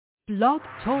Blog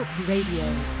Talk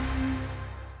Radio.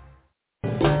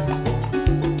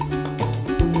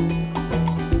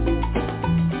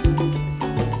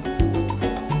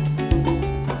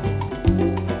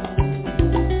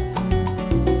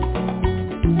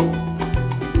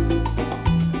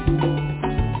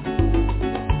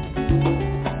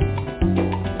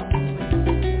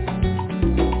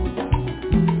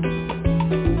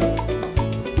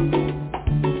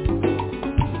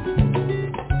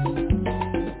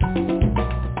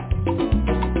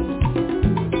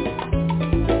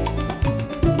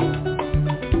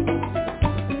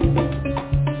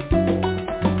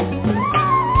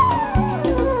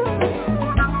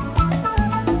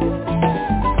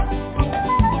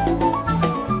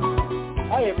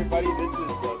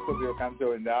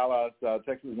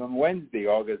 Texas on Wednesday,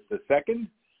 August the 2nd.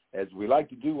 As we like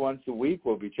to do once a week,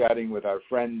 we'll be chatting with our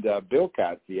friend Bill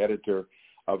Katz, the editor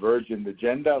of Urgent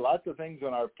Agenda. Lots of things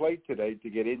on our plate today to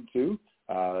get into.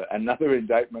 Another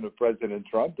indictment of President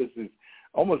Trump. This is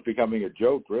almost becoming a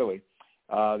joke, really.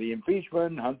 The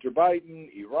impeachment, Hunter Biden,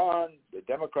 Iran, the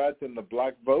Democrats and the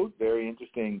black vote. Very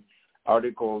interesting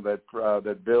article that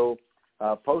Bill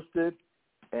posted.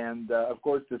 And, of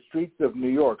course, the streets of New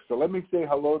York. So let me say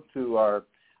hello to our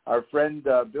friend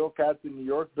Bill Katz in New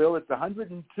York. Bill, it's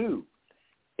 102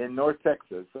 in North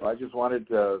Texas. So I just wanted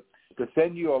to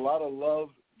send you a lot of love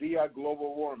via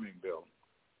global warming, Bill.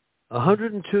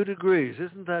 102 degrees.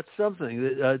 Isn't that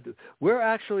something? We're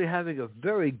actually having a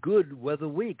very good weather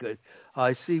week.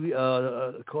 I see,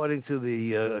 according to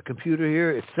the computer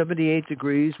here, it's 78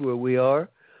 degrees where we are.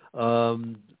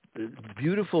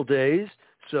 Beautiful days.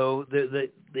 So the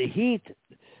heat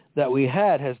that we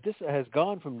had has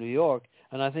gone from New York,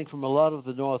 and I think from a lot of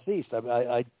the Northeast.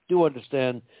 I do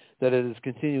understand that it is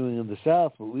continuing in the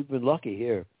South, but we've been lucky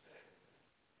here.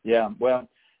 Yeah, well,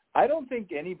 I don't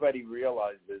think anybody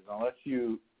realizes, unless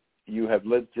you have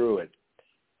lived through it,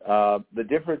 the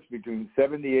difference between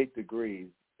 78 degrees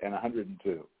and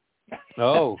 102.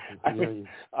 Oh,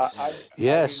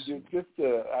 yes.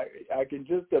 I can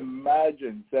just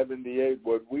imagine 78,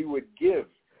 what we would give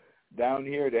down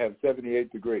here to have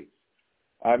 78 degrees.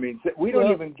 I mean, we don't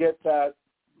even get that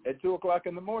at 2 o'clock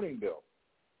in the morning, Bill.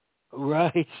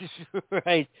 Right,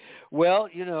 right. Well,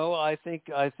 I think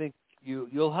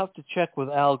you'll have to check with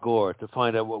Al Gore to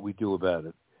find out what we do about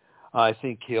it. I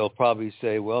think he'll probably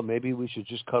say, well, maybe we should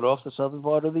just cut off the southern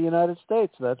part of the United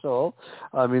States. That's all.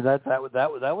 I mean, that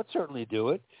would certainly do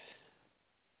it.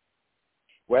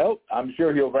 Well, I'm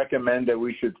sure he'll recommend that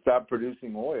we should stop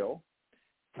producing oil.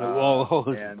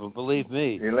 And believe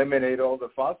me, eliminate all the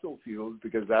fossil fuels,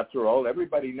 because after all,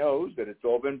 everybody knows that it's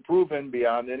all been proven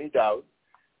beyond any doubt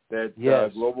that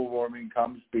global warming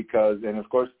comes because, and of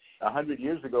course, 100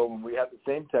 years ago when we had the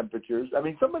same temperatures, I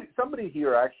mean, somebody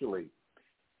here actually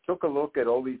took a look at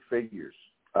all these figures,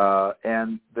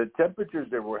 and the temperatures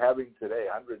that we're having today,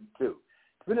 102.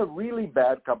 It's been a really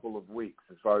bad couple of weeks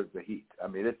as far as the heat. I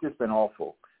mean, it's just been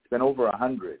awful. It's been over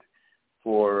 100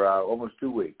 for almost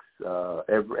 2 weeks,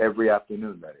 every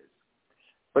afternoon, that is.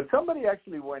 But somebody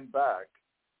actually went back,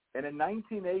 and in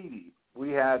 1980, we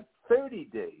had 30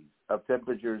 days of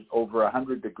temperatures over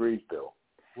 100 degrees, Bill.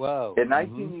 Wow. In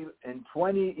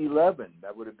 2011,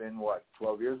 that would have been,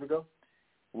 12 years ago,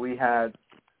 we had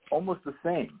almost the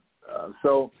same.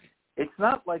 So it's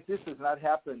not like this has not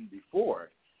happened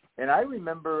before. And I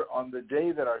remember on the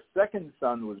day that our second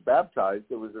son was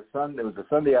baptized, it was a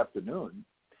Sunday afternoon.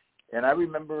 And I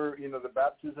remember, the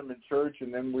baptism in church,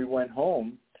 and then we went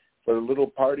home for the little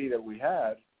party that we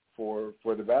had for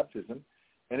the baptism,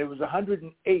 and it was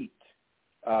 108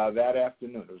 that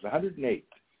afternoon. It was 108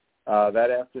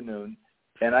 that afternoon,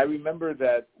 and I remember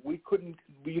that you couldn't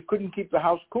keep the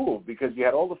house cool because you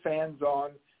had all the fans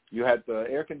on, you had the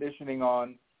air conditioning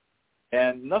on,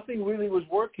 and nothing really was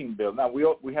working, Bill. Now, we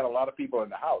had a lot of people in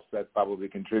the house. That probably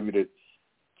contributed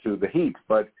to the heat,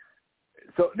 but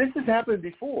so this has happened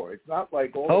before. It's not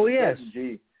like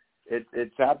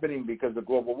it's happening because of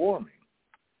global warming.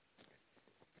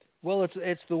 Well,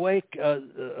 it's the way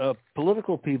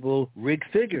political people rig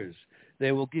figures.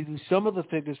 They will give you some of the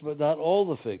figures, but not all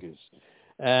the figures.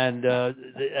 And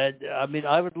I mean,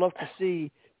 I would love to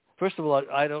see. First of all,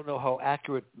 I don't know how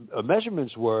accurate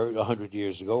measurements were 100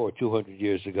 years ago or 200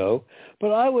 years ago,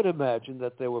 but I would imagine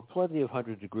that there were plenty of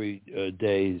 100-degree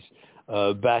days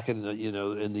back in in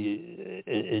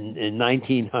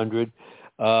 1900,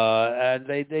 and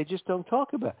they just don't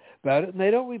talk about it, and they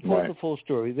don't report the full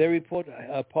story. They report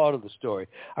a part of the story.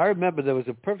 I remember there was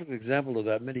a perfect example of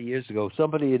that many years ago.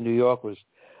 Somebody in New York was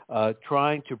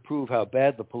trying to prove how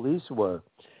bad the police were,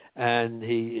 and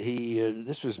he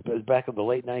this was back in the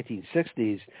late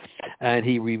 1960s, and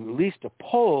he released a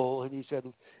poll, and he said,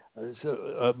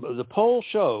 the poll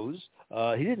shows,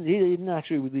 he didn't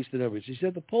actually release the numbers. He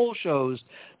said the poll shows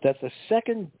that the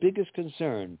second biggest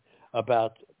concern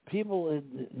about people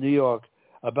in New York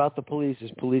about the police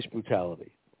is police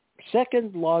brutality.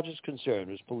 Second largest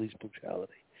concern is police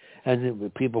brutality. And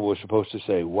then people were supposed to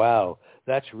say, wow,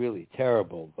 that's really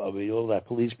terrible. I mean, all that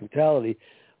police brutality.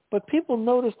 But people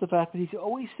noticed the fact that he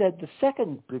always said the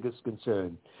second biggest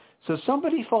concern. So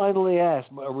somebody finally asked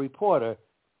a reporter,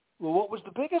 well, what was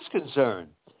the biggest concern?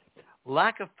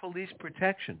 Lack of police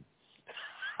protection.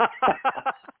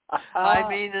 I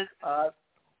mean,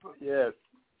 yes,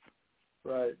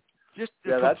 right. Just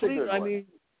that's a good one. I mean,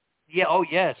 yeah. Oh,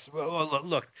 yes. Well,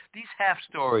 look, these half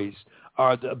stories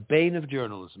are the bane of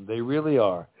journalism. They really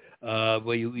are.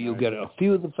 Where you get a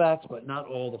few of the facts, but not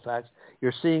all the facts.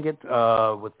 You're seeing it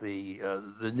with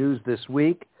the news this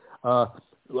week.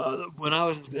 When I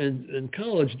was in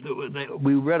college,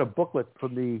 we read a booklet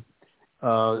from the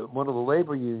one of the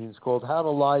labor unions called "How to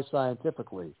Lie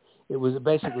Scientifically." It was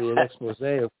basically an expose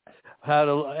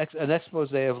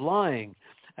of lying.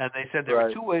 And they said there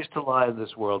are two ways to lie in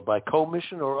this world, by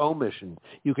commission or omission.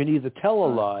 You can either tell a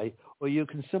lie or you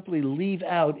can simply leave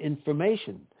out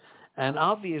information. And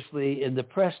obviously in the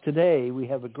press today, we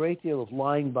have a great deal of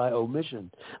lying by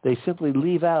omission. They simply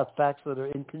leave out facts that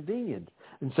are inconvenient.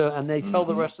 And they tell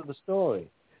the rest of the story.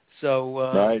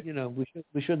 So,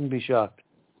 we shouldn't be shocked.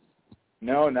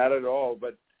 No, not at all.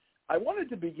 But I wanted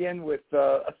to begin with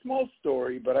a small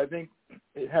story, but I think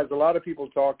it has a lot of people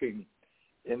talking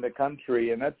in the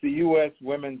country, and that's the U.S.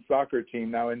 women's soccer team.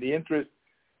 Now, in the interest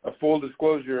of full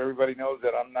disclosure, everybody knows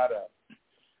that I'm not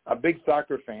a big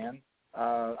soccer fan.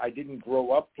 I didn't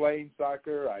grow up playing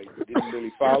soccer. I didn't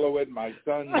really follow it. My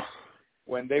sons,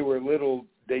 when they were little,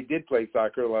 they did play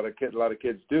soccer. A lot of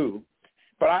kids do.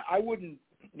 But I wouldn't,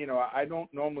 I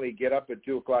don't normally get up at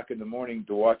 2 o'clock in the morning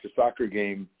to watch a soccer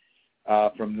game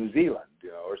from New Zealand,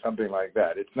 or something like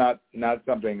that. It's not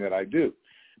something that I do.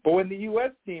 But when the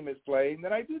U.S. team is playing,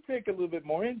 then I do take a little bit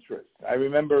more interest. I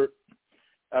remember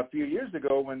a few years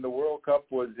ago when the World Cup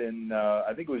was in,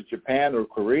 I think it was Japan or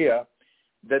Korea,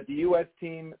 that the U.S.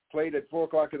 team played at 4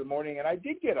 o'clock in the morning, and I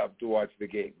did get up to watch the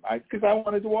game because I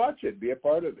wanted to watch it, be a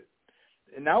part of it.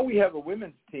 And now we have a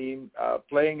women's team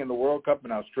playing in the World Cup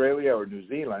in Australia or New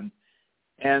Zealand,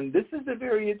 and this is a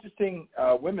very interesting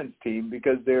women's team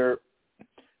because they're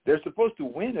supposed to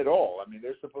win it all. I mean,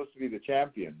 they're supposed to be the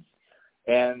champions.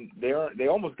 And they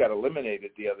almost got eliminated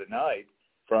the other night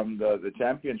from the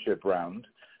championship round.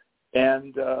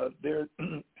 And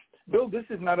Bill, this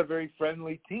is not a very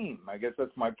friendly team. I guess that's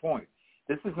my point.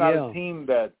 This is not a team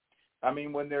that, I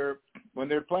mean, when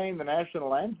they're playing the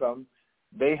national anthem,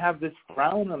 they have this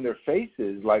frown on their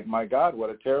faces like, my God,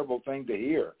 what a terrible thing to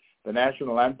hear, the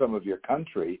national anthem of your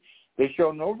country. They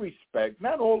show no respect,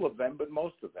 not all of them, but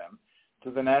most of them, to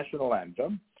the national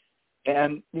anthem.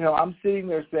 And, I'm sitting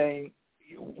there saying,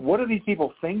 what are these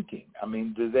people thinking? I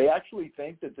mean, do they actually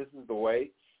think that this is the way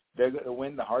they're going to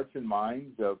win the hearts and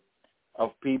minds of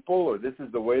people, or this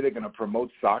is the way they're going to promote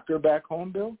soccer back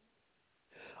home, Bill?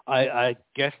 I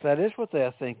guess that is what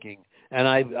they're thinking. And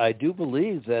I do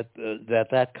believe that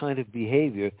that kind of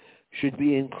behavior should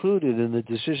be included in the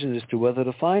decision as to whether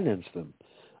to finance them.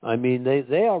 I mean,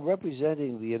 they are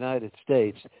representing the United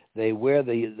States. They wear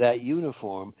that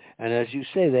uniform, and as you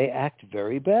say, they act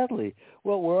very badly.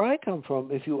 Well, where I come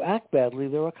from, if you act badly,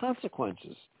 there are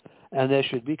consequences, and there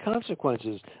should be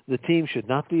consequences. The team should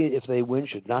not be, if they win,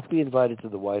 should not be invited to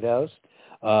the White House.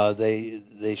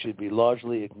 They should be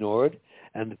largely ignored,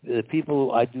 and the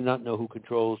people, I do not know who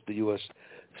controls the U.S.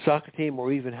 soccer team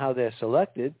or even how they're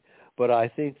selected, but I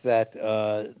think that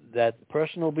that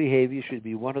personal behavior should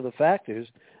be one of the factors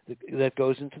that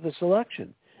goes into the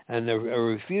selection. And a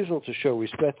refusal to show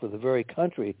respect for the very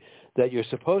country that you're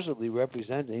supposedly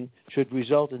representing should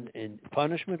result in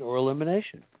punishment or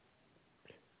elimination.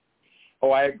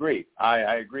 Oh, I agree.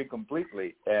 I agree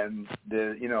completely. And,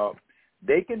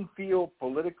 they can feel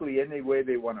politically any way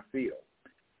they want to feel.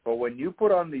 But when you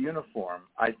put on the uniform,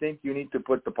 I think you need to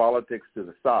put the politics to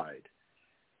the side.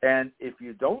 And if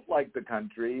you don't like the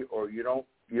country, or you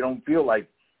don't feel like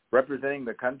representing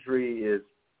the country is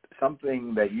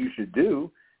something that you should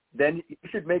do, then you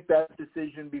should make that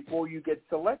decision before you get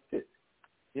selected.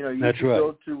 You That's should right.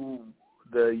 Go to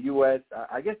the U.S.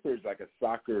 I guess there's like a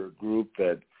soccer group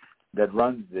that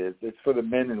runs this. It's for the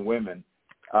men and women.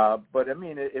 But I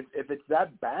mean, if it's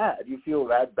that bad, you feel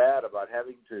that bad about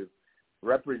having to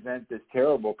represent this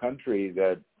terrible country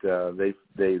that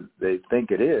they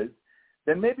think it is,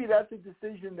 then maybe that's a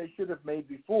decision they should have made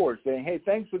before, saying, hey,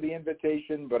 thanks for the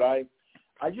invitation, but I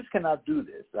just cannot do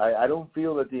this. I don't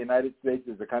feel that the United States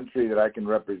is a country that I can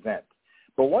represent.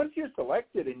 But once you're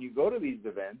selected and you go to these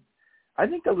events, I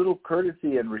think a little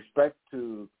courtesy and respect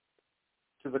to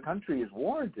the country is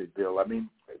warranted, Bill. I mean,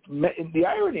 the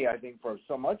irony, I think, for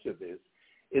so much of this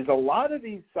is a lot of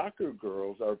these soccer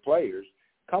girls or players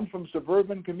come from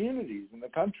suburban communities in the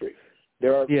country.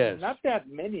 There are not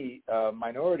that many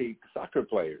minority soccer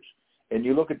players, and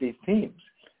you look at these teams,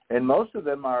 and most of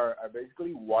them are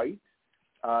basically white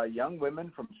young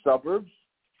women from suburbs,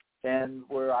 and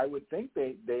where I would think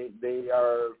they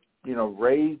are,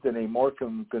 raised in a more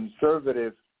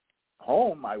conservative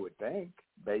home, I would think,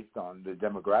 based on the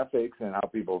demographics and how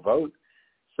people vote.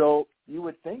 So you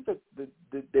would think that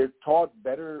they're taught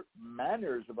better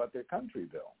manners about their country,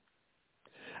 Bill.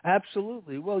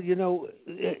 Absolutely. Well,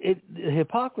 the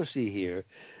hypocrisy here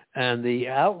and the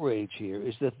outrage here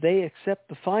is that they accept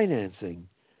the financing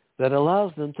that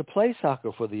allows them to play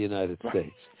soccer for the United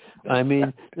States. I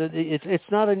mean, it's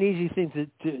not an easy thing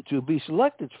to be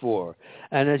selected for.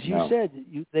 And as you said,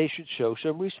 they should show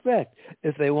some respect.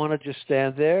 If they want to just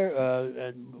stand there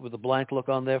and with a blank look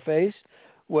on their face,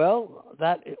 well,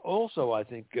 that also, I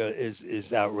think,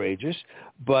 is outrageous.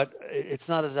 But it's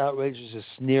not as outrageous as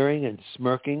sneering and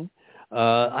smirking.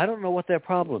 I don't know what their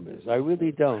problem is. I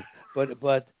really don't.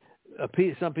 But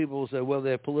some people will say, well,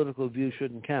 their political view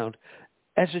shouldn't count.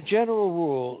 As a general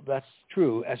rule, that's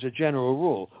true. As a general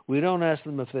rule, we don't ask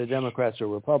them if they're Democrats or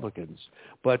Republicans.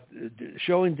 But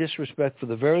showing disrespect for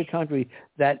the very country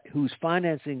whose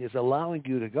financing is allowing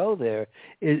you to go there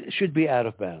should be out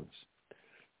of bounds.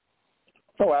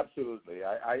 Oh, absolutely.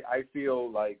 I feel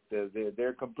like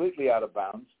they're completely out of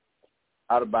bounds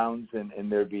in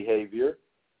their behavior.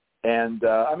 And,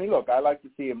 look, I like to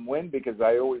see them win because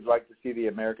I always like to see the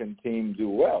American team do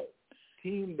well.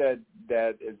 Team that,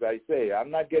 as I say, I'm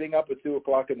not getting up at 2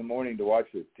 o'clock in the morning to watch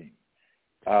this team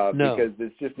because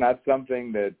it's just not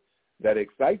something that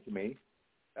excites me.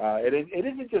 It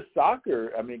isn't just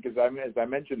soccer. I mean, because as I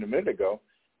mentioned a minute ago,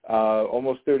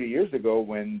 almost 30 years ago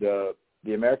when the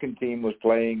American team was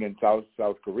playing in South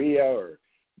Korea or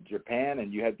Japan,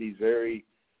 and you had these very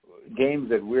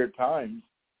games at weird times,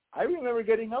 I remember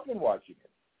getting up and watching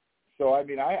it. So, I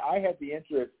mean, I had the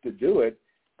interest to do it,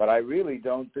 but I really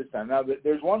don't this time. Now,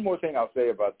 there's one more thing I'll say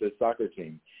about this soccer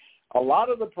team. A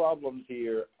lot of the problems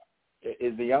here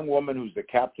is the young woman who's the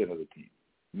captain of the team,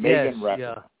 Megan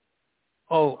Rapinoe,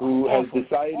 who has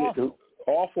decided,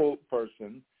 awful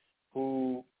person,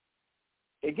 who,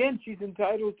 again, she's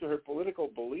entitled to her political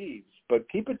beliefs, but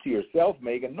keep it to yourself,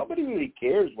 Megan. Nobody really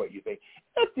cares what you think.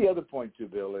 That's the other point, too,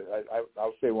 Bill.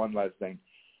 I'll say one last thing.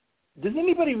 Does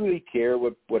anybody really care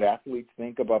what athletes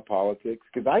think about politics?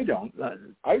 Because I don't.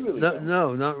 I really don't.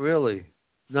 No, not really.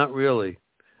 Not really.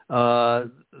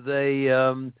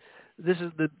 This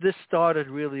started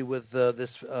really with this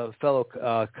fellow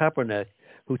Kaepernick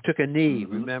who took a knee.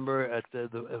 Mm-hmm. Remember at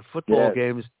the football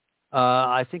games.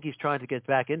 I think he's trying to get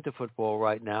back into football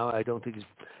right now. I don't think he's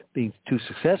being too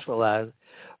successful at it.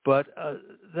 But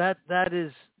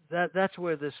that's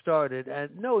where this started. And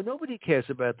no, nobody cares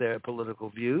about their political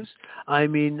views. I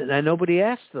mean, and nobody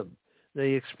asks them.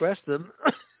 They express them,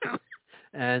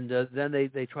 and then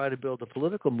they try to build a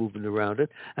political movement around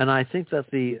it. And I think that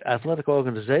the athletic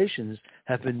organizations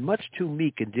have been much too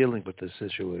meek in dealing with this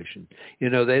situation. They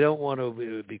don't want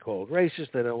to be called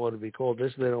racist. They don't want to be called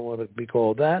this. They don't want to be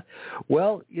called that.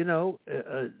 Well,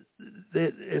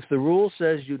 if the rule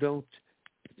says you don't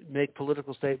make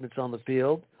political statements on the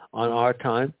field on our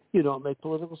time, you don't make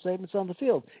political statements on the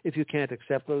field. If you can't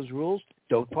accept those rules,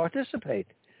 don't participate.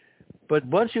 But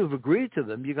once you've agreed to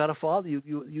them, you got to follow. They've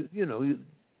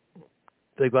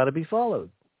got to be followed.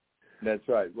 That's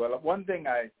right. Well, one thing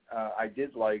I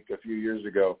did like a few years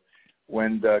ago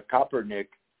when the Kaepernick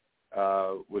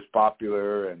was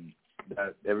popular and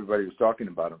everybody was talking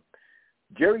about him.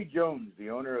 Jerry Jones, the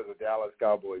owner of the Dallas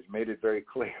Cowboys, made it very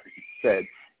clear. He said,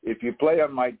 "If you play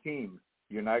on my team,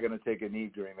 you're not going to take a knee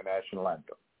during the national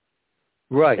anthem."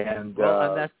 Right. And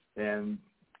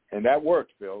and that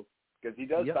works, Bill, because he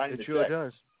does sign the check. It sure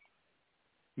does.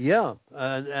 Yeah,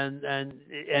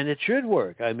 and it should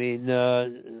work. I mean,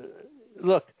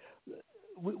 look,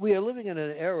 we are living in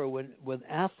an era when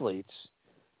athletes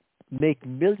make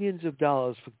millions of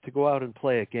dollars to go out and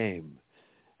play a game,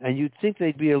 and you'd think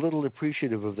they'd be a little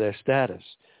appreciative of their status.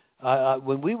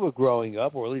 When we were growing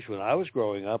up, or at least when I was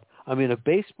growing up, I mean, a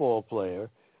baseball player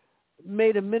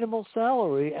made a minimal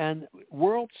salary, and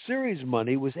World Series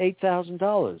money was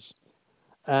 $8,000.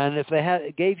 And if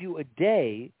they gave you a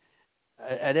day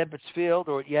at Ebbets Field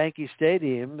or at Yankee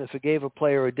Stadium, if it gave a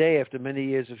player a day after many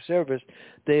years of service,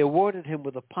 they awarded him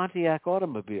with a Pontiac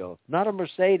automobile, not a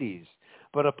Mercedes,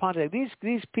 but a Pontiac.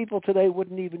 These people today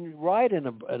wouldn't even ride in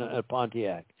a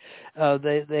Pontiac.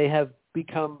 They have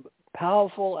become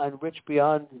powerful and rich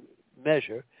beyond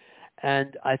measure,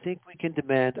 and I think we can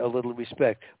demand a little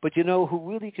respect. But you know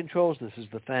who really controls this is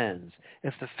the fans.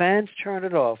 If the fans turn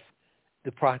it off,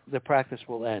 the practice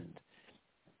will end,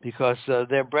 because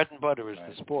their bread and butter is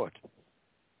the sport.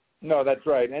 No, that's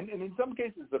right. And in some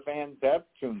cases, the fans have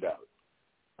tuned out.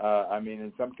 I mean,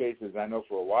 in some cases, I know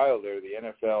for a while there,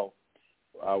 the NFL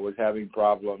was having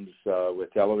problems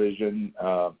with television,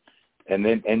 and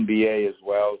then NBA as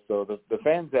well. So the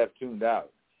fans have tuned out.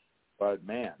 But,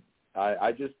 man,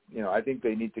 I just, I think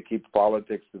they need to keep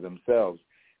politics to themselves.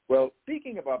 Well,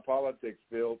 speaking about politics,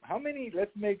 Bill,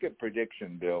 let's make a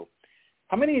prediction, Bill.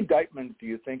 How many indictments do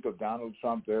you think of Donald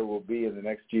Trump there will be in the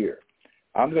next year?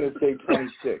 I'm going to say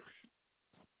 26.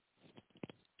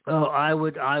 Oh, I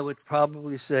would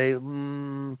probably say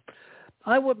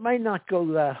might not go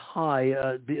that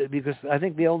high because I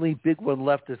think the only big one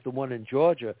left is the one in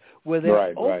Georgia, where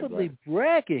they're openly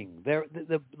bragging.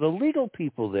 The legal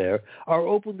people there are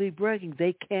openly bragging.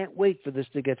 They can't wait for this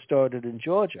to get started in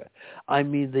Georgia. I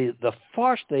mean, the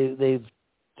farce they've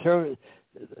turned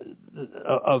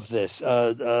of this,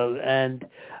 and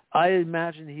I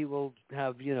imagine he will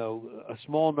have a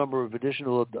small number of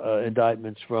additional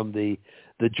indictments from the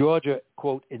Georgia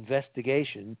quote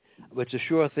investigation, which is a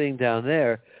sure thing down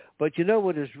there. But you know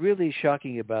what is really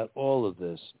shocking about all of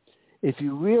this? If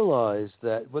you realize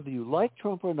that whether you like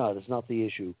Trump or not is not the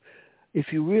issue.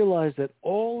 If you realize that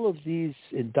all of these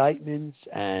indictments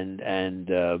and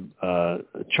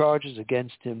charges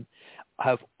against him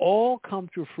have all come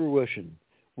to fruition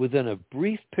within a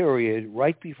brief period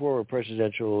right before a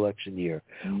presidential election year.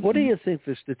 Mm-hmm. What do you think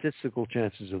the statistical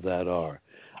chances of that are?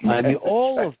 I mean,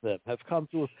 all of them have come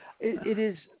to it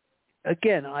is,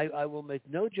 again, I will make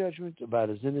no judgment about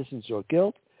his innocence or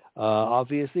guilt.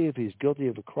 Obviously, if he's guilty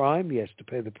of a crime, he has to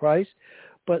pay the price.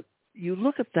 But you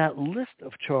look at that list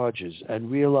of charges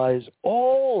and realize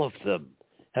all of them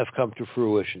have come to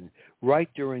fruition right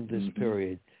during this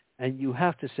period. And you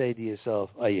have to say to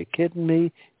yourself, are you kidding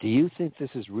me? Do you think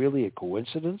this is really a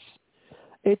coincidence?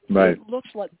 It looks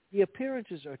like the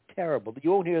appearances are terrible. You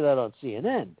won't hear that on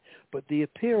CNN, but the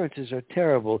appearances are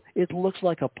terrible. It looks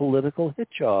like a political hit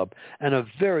job and a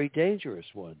very dangerous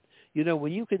one.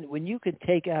 When you can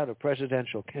take out a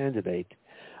presidential candidate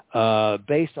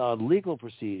based on legal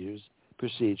procedures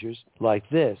like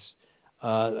this,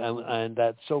 and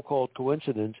that so-called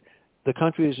coincidence, the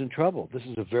country is in trouble. This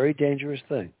is a very dangerous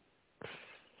thing.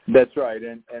 That's right,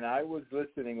 and I was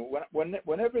listening.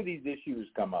 Whenever these issues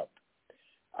come up,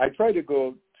 I try to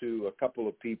go to a couple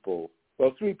of people,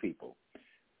 well, 3 people,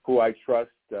 who I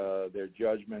trust their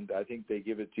judgment. I think they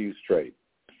give it to you straight.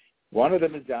 One of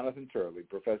them is Jonathan Turley,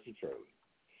 Professor Turley.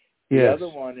 The other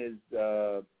one is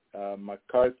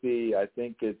McCarthy. I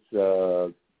think it's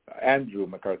Andrew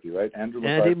McCarthy, right? Andy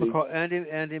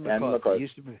McCarthy.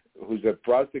 Used to be. Was a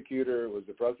prosecutor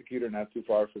not too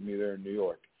far from me there in New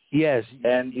York. Yes.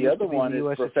 And the other one is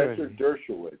Professor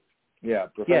Dershowitz. Yeah,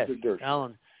 Professor Dershowitz.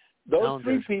 Alan. Those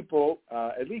 3 people,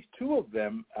 at least 2 of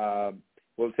them,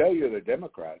 will tell you they're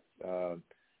Democrats.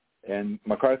 And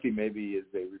McCarthy maybe is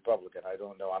a Republican. I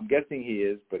don't know. I'm guessing he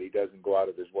is, but he doesn't go out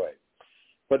of his way.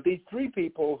 But these 3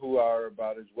 people who are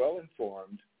about as well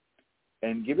informed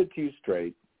and give it to you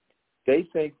straight, they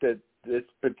think that this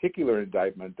particular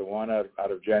indictment, the one out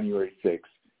of January 6th,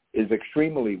 is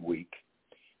extremely weak.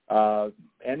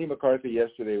 Andy McCarthy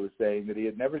yesterday was saying that he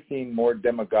had never seen more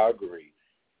demagoguery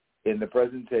in the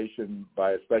presentation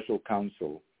by a special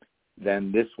counsel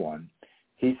than this one.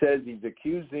 He says he's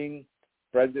accusing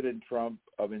President Trump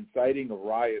of inciting a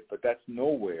riot, but that's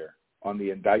nowhere on the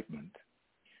indictment.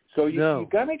 So you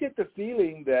kind of get the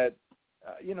feeling that,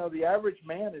 the average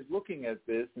man is looking at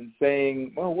this and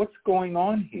saying, well, what's going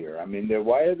on here? I mean,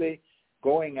 why are they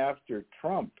going after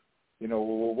Trump?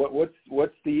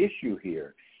 What's the issue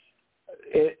here?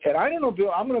 And I don't know,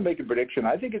 Bill, I'm going to make a prediction.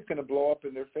 I think it's going to blow up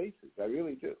in their faces. I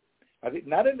really do. I think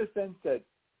not in the sense that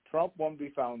Trump won't be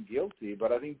found guilty,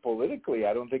 but I think politically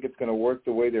I don't think it's going to work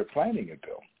the way they're planning it,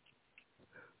 Bill.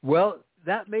 Well,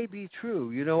 that may be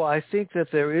true. I think that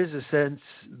there is a sense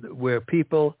where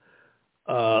people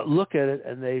look at it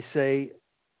and they say,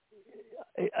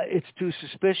 it's too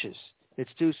suspicious.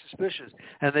 It's too suspicious.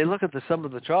 And they look at some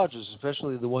of the charges,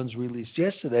 especially the ones released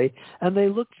yesterday, and they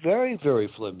look very, very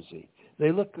flimsy.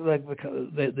 They look like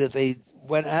they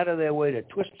went out of their way to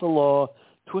twist the law,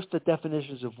 twist the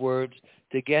definitions of words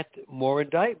to get more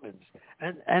indictments.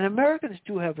 And Americans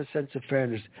do have a sense of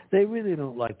fairness. They really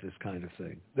don't like this kind of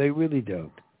thing. They really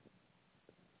don't.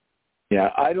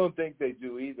 Yeah, I don't think they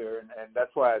do either, and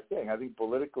that's why I'm saying I think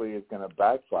politically it's going to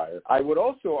backfire. I would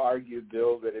also argue,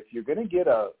 Bill, that if you're going to get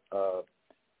a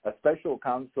special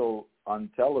counsel on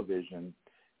television,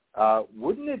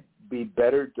 wouldn't it be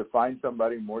better to find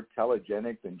somebody more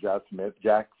telegenic than Jack Smith?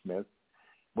 Yes.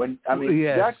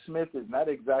 Jack Smith is not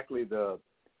exactly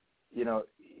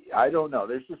I don't know.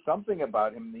 There's just something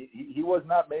about him. He was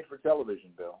not made for television,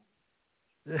 Bill.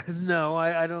 No,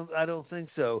 I don't think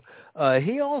so.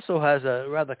 He also has a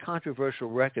rather controversial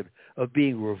record of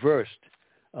being reversed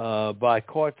by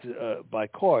courts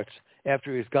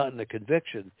after he's gotten a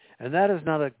conviction, and that is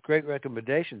not a great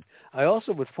recommendation. I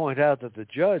also would point out that the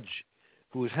judge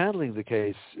who was handling the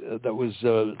case that was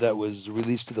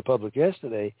released to the public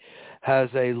yesterday has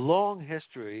a long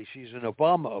history. She's an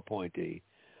Obama appointee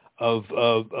of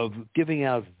giving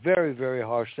out very, very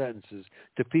harsh sentences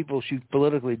to people she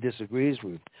politically disagrees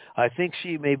with. I think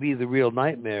she may be the real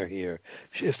nightmare here.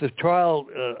 If the trial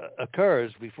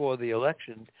occurs before the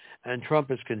election and Trump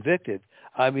is convicted,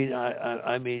 I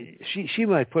mean, she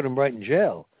might put him right in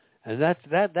jail, and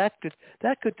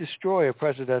that could destroy a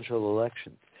presidential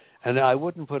election. And I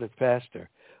wouldn't put it past her.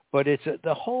 But it's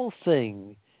the whole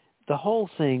thing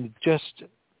just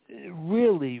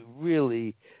really,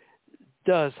 really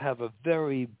does have a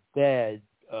very bad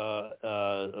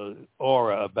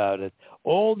aura about it.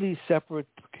 All these separate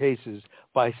cases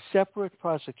by separate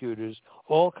prosecutors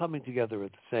all coming together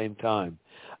at the same time.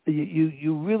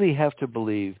 You really have to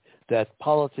believe that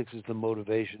politics is the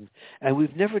motivation, and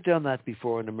we've never done that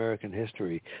before in American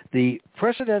history. The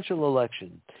presidential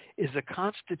election is a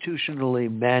constitutionally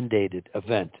mandated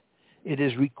event. It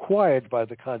is required by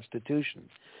the Constitution.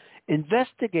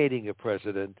 Investigating a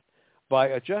president by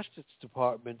a Justice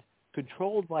Department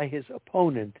controlled by his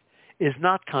opponent is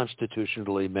not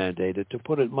constitutionally mandated, to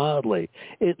put it mildly.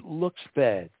 It looks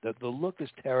bad. The look is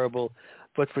terrible.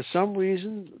 But for some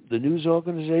reason, the news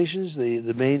organizations,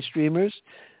 the mainstreamers,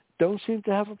 don't seem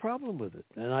to have a problem with it.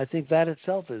 And I think that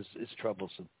itself is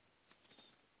troublesome.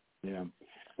 Yeah.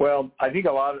 Well, I think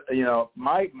a lot of,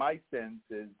 my sense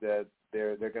is that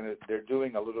they're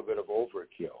doing a little bit of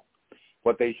overkill.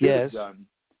 What they should have done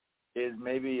is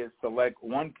maybe select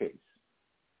one case,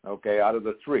 okay, out of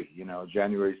the three,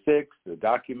 January 6th, the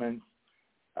documents,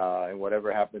 and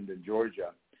whatever happened in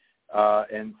Georgia,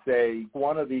 and say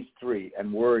one of these three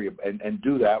and worry and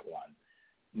do that one,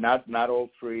 not all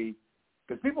three,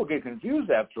 because people get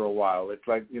confused after a while. It's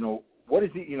like, what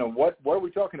is what are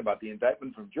we talking about? The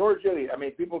indictment from Georgia?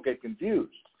 People get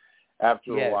confused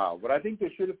after a while. But I think they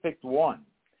should have picked one.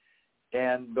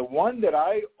 And the one that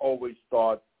I always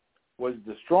thought was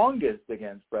the strongest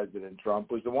against President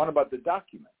Trump was the one about the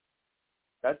document.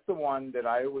 That's the one that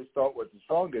I always thought was the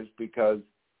strongest because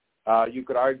you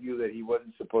could argue that he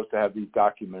wasn't supposed to have these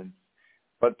documents.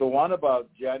 But the one about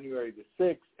January the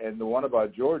 6th and the one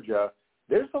about Georgia,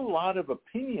 there's a lot of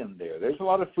opinion there. There's a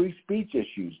lot of free speech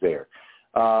issues there.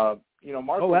 Rubio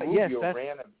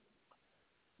ran it.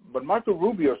 But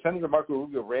Senator Marco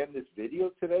Rubio ran this video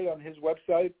today on his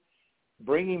website,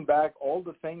 bringing back all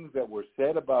the things that were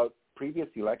said about previous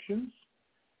elections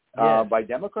by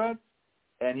Democrats,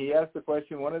 and he asked the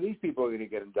question, when are these people going to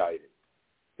get indicted?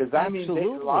 Because, a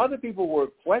lot of people were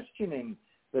questioning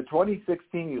the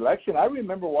 2016 election. I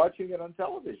remember watching it on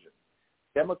television.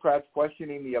 Democrats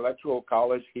questioning the Electoral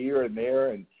College here and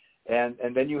there, and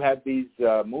then you had these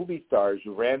movie stars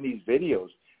who ran these videos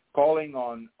calling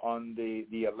on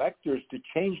the electors to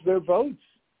change their votes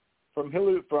from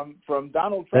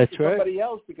Donald Trump to somebody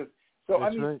else because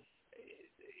that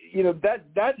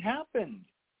happened.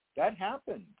 That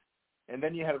happened. And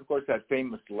then you had, of course, that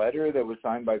famous letter that was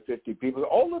signed by 50 people.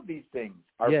 All of these things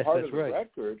are part of the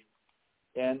record.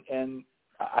 And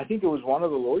I think it was one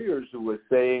of the lawyers who was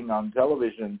saying on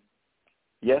television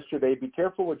yesterday, be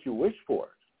careful what you wish for,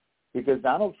 because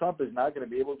Donald Trump is not going to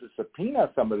be able to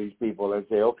subpoena some of these people and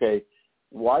say, okay,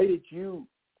 why did you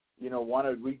want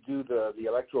to redo the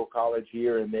Electoral College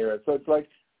here and there? So it's like,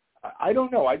 I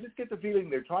don't know. I just get the feeling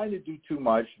they're trying to do too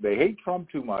much. They hate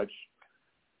Trump too much.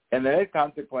 And the net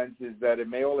consequence is that it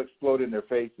may all explode in their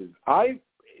faces.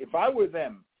 If I were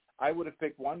them, I would have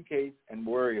picked one case and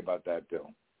worry about that, Bill.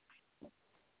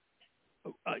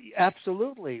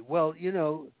 Absolutely. Well,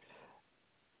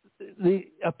 the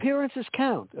appearances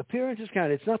count. Appearances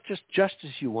count. It's not just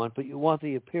justice you want, but you want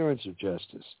the appearance of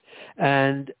justice.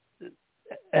 And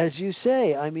as you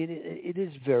say, it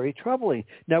is very troubling.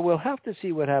 Now, we'll have to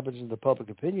see what happens in the public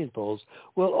opinion polls.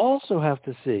 We'll also have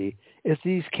to see if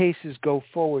these cases go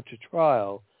forward to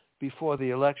trial before the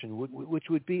election, which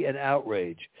would be an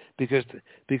outrage, because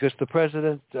the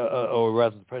president, or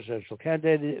rather the presidential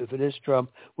candidate, if it is Trump,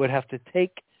 would have to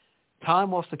take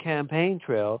time off the campaign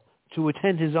trail to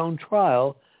attend his own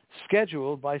trial,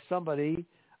 scheduled by somebody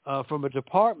from a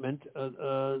department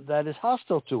that is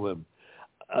hostile to him.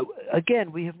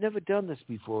 Again, we have never done this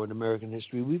before in American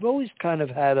history. We've always kind of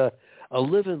had a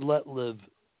live and let live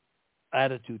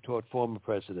attitude toward former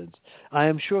presidents. I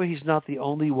am sure he's not the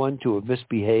only one to have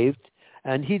misbehaved,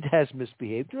 and he has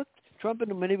misbehaved. Look, Trump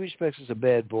in many respects is a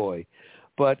bad boy,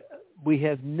 but we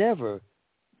have never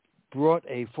brought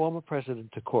a former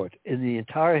president to court in the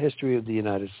entire history of the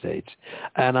United States,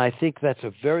 and I think that's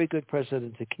a very good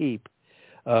precedent to keep,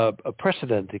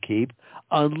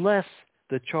 unless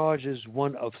the charge is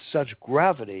one of such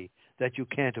gravity that you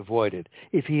can't avoid it.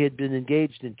 If he had been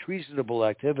engaged in treasonable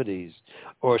activities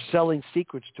or selling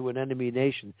secrets to an enemy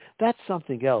nation, that's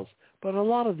something else. But a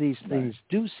lot of these things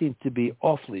do seem to be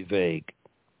awfully vague.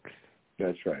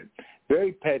 That's right.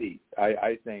 Very petty,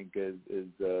 I think, is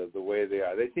the way they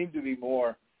are. They seem to be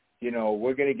more,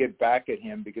 we're going to get back at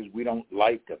him because we don't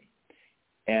like him.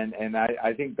 And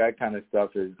I think that kind of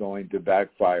stuff is going to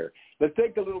backfire. Let's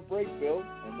take a little break, Bill,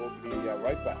 and we'll be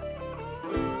right back.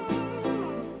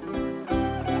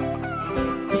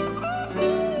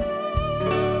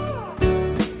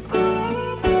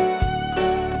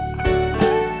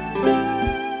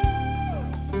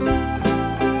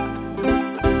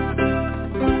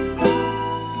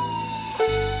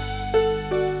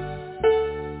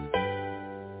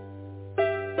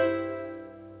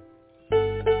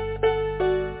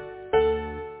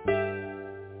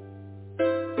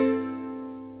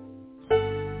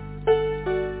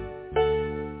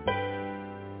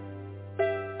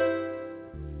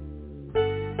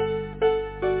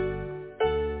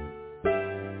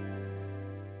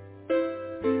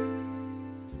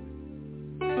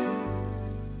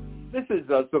 This is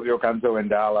Silvio Canto in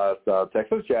Dallas,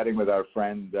 Texas, chatting with our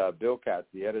friend Bill Katz,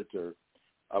 the editor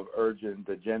of Urgent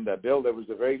Agenda. Bill, there was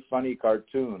a very funny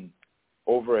cartoon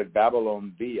over at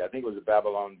Babylon Bee, I think it was at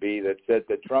Babylon Bee, that said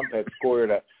that Trump had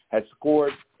scored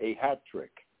a hat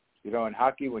trick. In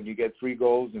hockey, when you get 3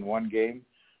 goals in one game,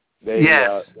 they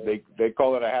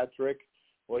call it a hat trick.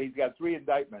 Well, he's got 3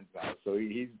 indictments now, so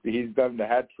he's done the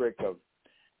hat trick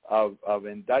of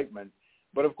indictments.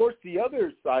 But of course, the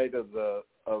other side of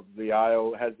the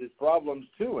aisle has its problems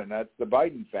too, and that's the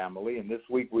Biden family. And this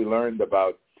week we learned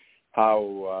about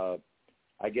how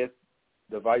I guess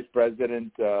the vice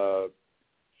president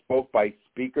spoke by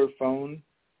speakerphone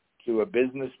to a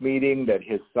business meeting that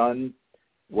his son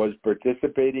was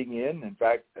participating in. In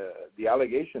fact, the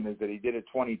allegation is that he did it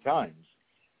 20 times,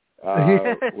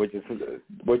 which is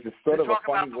sort of a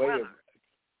funny way of.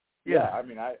 Yeah, I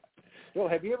mean, Bill,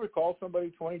 have you ever called somebody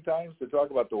 20 times to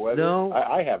talk about the weather? No,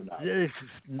 I have not.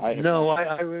 I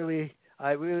really.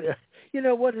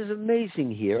 What is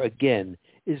amazing here again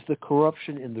is the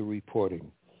corruption in the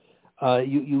reporting.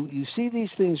 You see these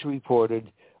things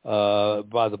reported by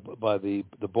the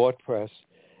bought press,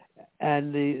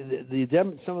 and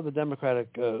some of the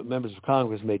Democratic members of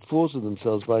Congress made fools of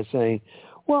themselves by saying,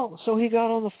 well, so he got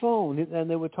on the phone and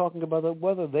they were talking about the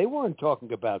weather. They weren't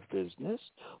talking about business.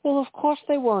 Well, of course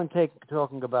they weren't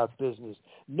talking about business.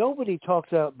 Nobody talks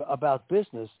about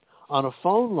business on a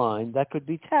phone line that could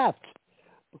be tapped.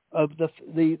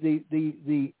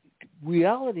 The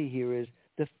reality here is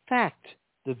the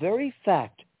very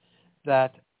fact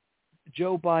that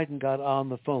Joe Biden got on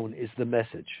the phone is the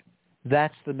message.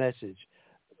 That's the message.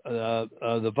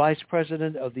 The vice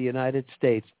president of the United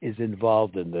States is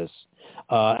involved in this,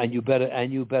 and you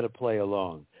better play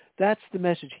along. That's the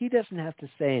message. He doesn't have to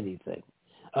say anything,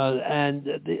 and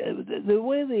the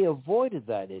way they avoided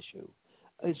that issue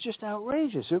is just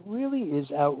outrageous. It really is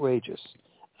outrageous.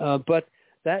 But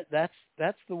that's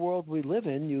the world we live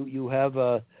in. You have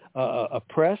a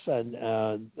press and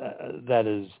that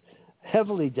is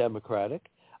heavily Democratic.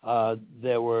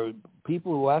 There were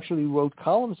people who actually wrote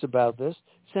columns about this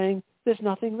saying there's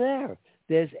nothing there.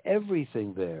 There's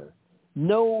everything there.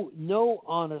 No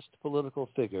honest political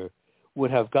figure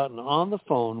would have gotten on the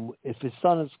phone if his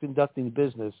son is conducting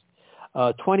business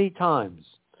 20 times.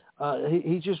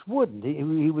 He just wouldn't.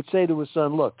 He would say to his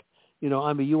son, look,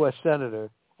 I'm a U.S. senator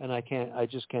and I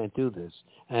just can't do this.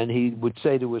 And he would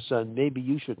say to his son, maybe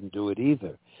you shouldn't do it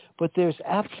either. But there's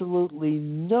absolutely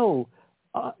no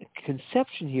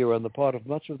conception here on the part of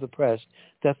much of the press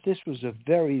that this was a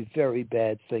very, very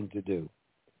bad thing to do.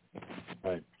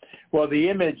 Right. Well, the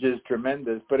image is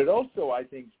tremendous, but it also, I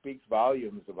think, speaks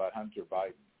volumes about Hunter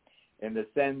Biden in the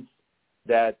sense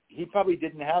that he probably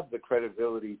didn't have the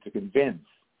credibility to convince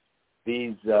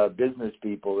these business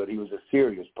people that he was a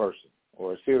serious person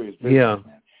or a serious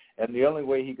businessman. And the only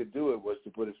way he could do it was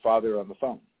to put his father on the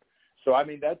phone. So, I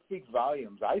mean, that speaks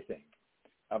volumes, I think,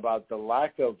 about the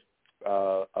lack of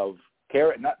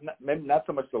character, not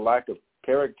so much the lack of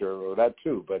character, or that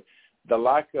too, but the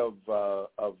lack of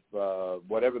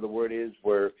whatever the word is,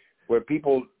 where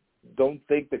people don't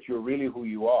think that you're really who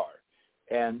you are.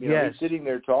 And, he's sitting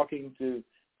there talking to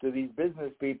these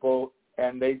business people,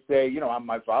 and they say,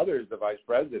 my father is the vice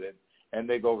president. And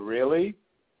they go, really?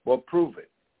 Well, prove it.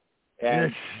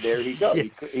 And there he goes.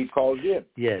 Yes. He calls in.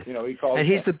 Yes. He calls in.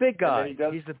 And he's the big guy.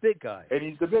 He's the big guy. And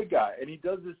he's the big guy. And he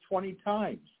does this 20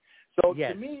 times. So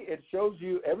to me, it shows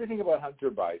you everything about Hunter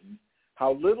Biden,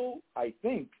 how little I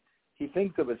think he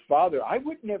thinks of his father. I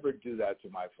would never do that to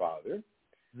my father.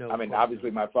 No, I mean,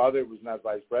 obviously my father was not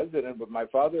vice president, but my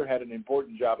father had an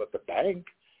important job at the bank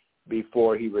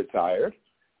before he retired.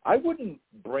 I wouldn't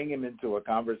bring him into a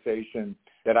conversation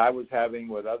that I was having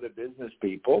with other business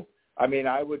people. I mean,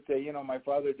 I would say, my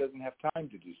father doesn't have time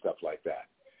to do stuff like that.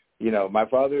 My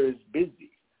father is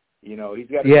busy. He's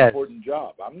got an important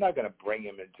job. I'm not going to bring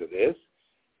him into this.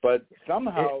 But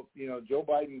somehow, Joe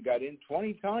Biden got in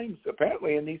 20 times,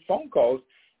 apparently, in these phone calls.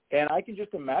 And I can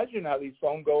just imagine how these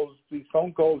phone calls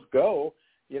go.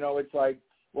 It's like,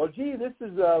 well, gee, this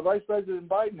is Vice President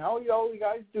Biden. How are you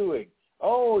guys doing?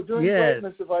 Oh, doing great,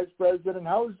 Mr. Vice President.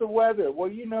 How's the weather? Well,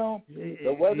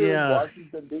 the weather in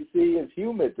Washington, D.C. is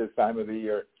humid this time of the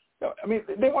year. I mean,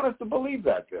 they want us to believe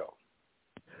that, Bill.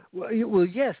 Well,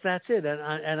 yes, that's it.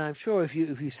 And I'm sure if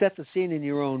you set the scene in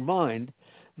your own mind,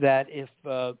 that if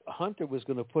Hunter was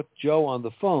going to put Joe on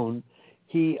the phone,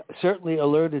 he certainly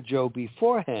alerted Joe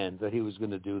beforehand that he was going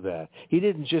to do that. He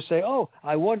didn't just say, oh,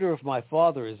 I wonder if my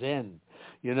father is in.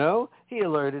 He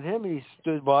alerted him, and he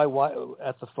stood by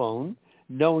at the phone,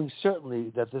 knowing certainly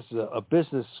that this is a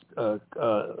business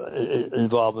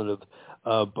involvement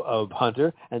of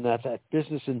Hunter, and that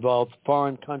business involved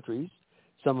foreign countries,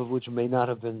 some of which may not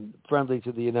have been friendly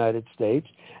to the United States,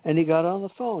 and he got on the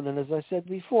phone. And as I said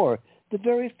before, the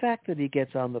very fact that he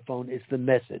gets on the phone is the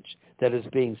message that is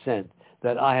being sent,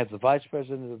 that I have the Vice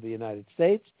President of the United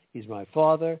States, he's my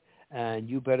father, and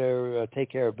you better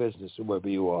take care of business wherever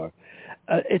you are.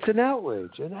 It's an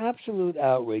outrage, an absolute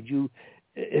outrage.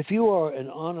 If you are an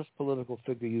honest political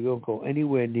figure, you don't go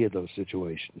anywhere near those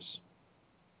situations.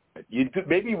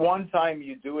 Maybe one time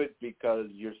you do it because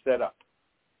you're set up.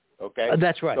 Okay?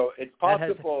 That's right. So it's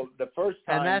possible the first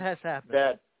time. And that has happened.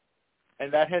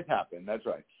 That has happened. That's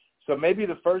right. So maybe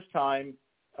the first time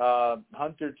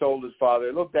Hunter told his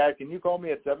father, look, Dad, can you call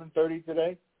me at 7:30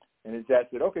 today? And his dad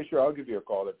said, okay, sure, I'll give you a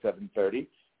call at 7:30.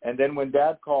 And then when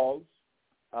Dad calls,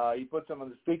 he puts him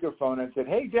on the speakerphone and said,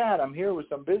 hey, Dad, I'm here with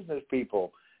some business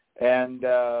people. And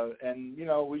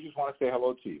we just want to say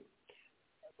hello to you.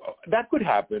 That could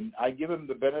happen. I give him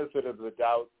the benefit of the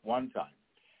doubt one time.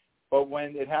 But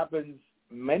when it happens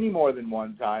many more than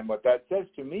one time, what that says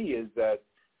to me is that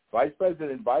Vice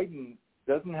President Biden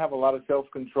doesn't have a lot of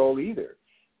self-control either.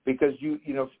 Because,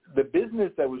 the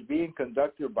business that was being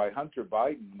conducted by Hunter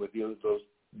Biden with those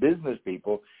business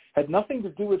people had nothing to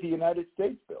do with the United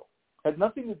States, Bill. Had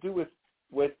nothing to do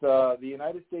with the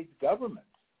United States government.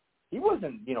 He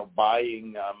wasn't,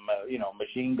 buying,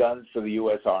 machine guns for the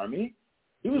U.S. Army.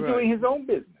 He was doing his own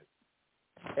business.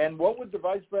 And what would the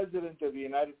Vice President of the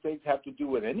United States have to do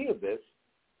with any of this?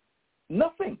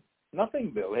 Nothing.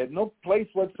 Nothing, Bill. He had no place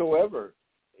whatsoever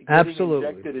getting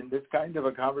injected in this kind of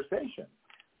a conversation.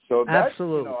 So that's,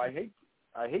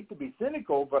 I hate to be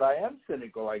cynical, but I am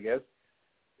cynical, I guess,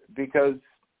 because,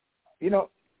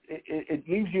 it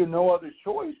leaves you no other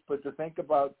choice but to think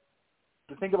about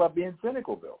being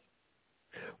cynical, Bill.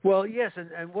 Well, yes,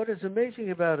 and what is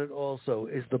amazing about it also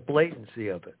is the blatancy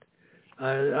of it.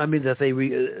 I mean, that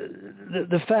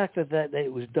the fact that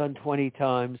it was done 20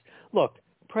 times. Look,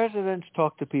 presidents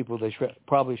talk to people they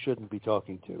probably shouldn't be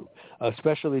talking to,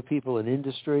 especially people in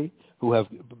industry who have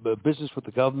business with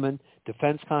the government,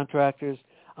 defense contractors.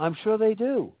 I'm sure they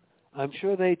do. And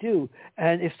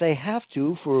if they have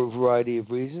to, for a variety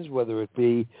of reasons, whether it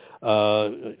be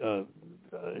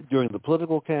during the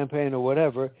political campaign or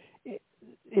whatever,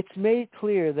 it's made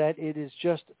clear that it is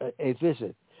just a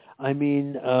visit. I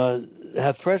mean,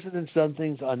 have presidents done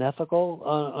things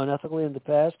unethically in the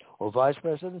past, or vice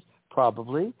presidents?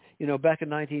 Probably. Back in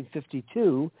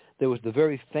 1952, there was the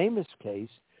very famous case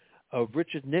of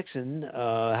Richard Nixon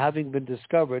having been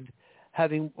discovered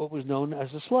having what was known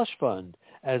as a slush fund,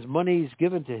 as monies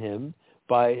given to him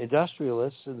by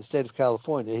industrialists in the state of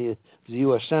California. He was a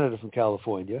U.S. Senator from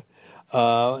California,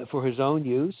 for his own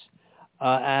use.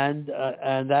 And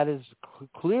that is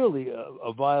clearly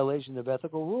a violation of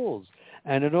ethical rules.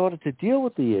 And in order to deal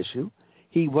with the issue,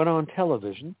 he went on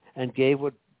television and gave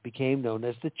what became known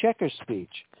as the checker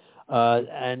speech,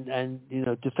 and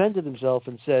defended himself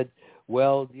and said,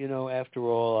 well, after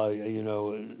all,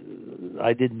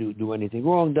 I didn't do anything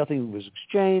wrong. Nothing was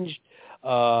exchanged.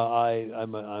 I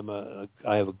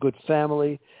have a good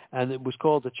family, and it was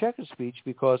called the checker speech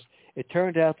because it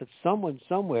turned out that someone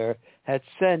somewhere had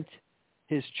sent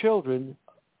his children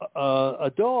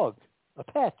a dog, a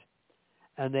pet,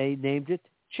 and they named it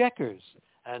Checkers.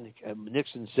 And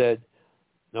Nixon said,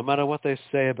 no matter what they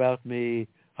say about me,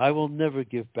 I will never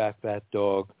give back that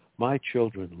dog. My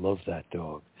children love that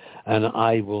dog, and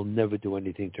I will never do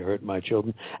anything to hurt my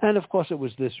children. And, of course, it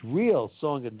was this real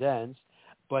song and dance,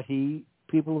 but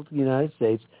people of the United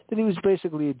States, that he was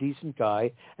basically a decent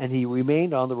guy, and he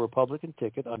remained on the Republican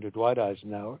ticket under Dwight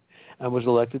Eisenhower and was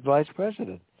elected vice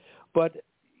president. But,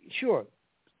 sure,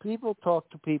 people talk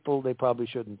to people they probably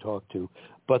shouldn't talk to,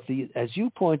 but as you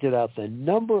pointed out, the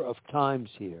number of times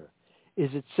here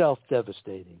is itself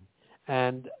devastating.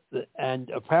 And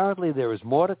apparently there is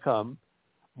more to come,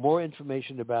 more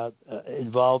information about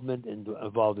involvement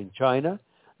involving China.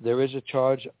 There is a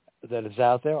charge that is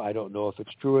out there. I don't know if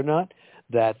it's true or not,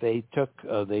 that they took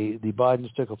the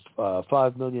Bidens took a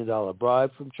 $5 million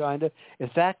bribe from China.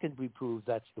 If that can be proved,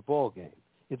 that's the ball game.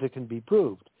 If it can be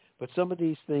proved. But some of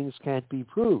these things can't be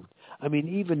proved. I mean,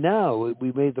 even now,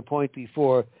 we made the point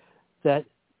before that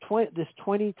this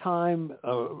 20-time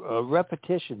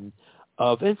repetition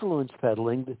of influence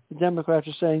peddling, the Democrats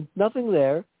are saying nothing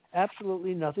there,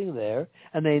 absolutely nothing there,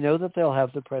 and they know that they'll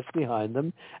have the press behind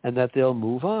them and that they'll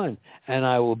move on. And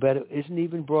I will bet it isn't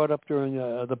even brought up during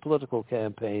the political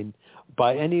campaign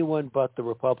by anyone but the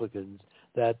Republicans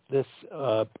that this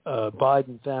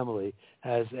Biden family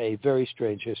has a very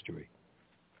strange history.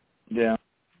 Yeah.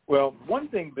 Well, one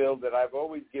thing, Bill, that I've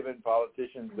always given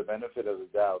politicians the benefit of the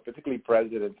doubt, particularly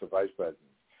presidents or vice presidents,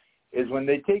 is when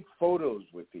they take photos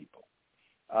with people.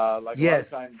 Like yes.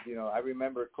 A lot of times, I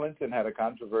remember Clinton had a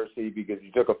controversy because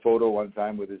he took a photo one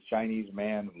time with his Chinese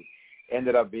man who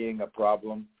ended up being a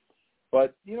problem.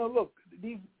 But, look,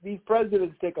 these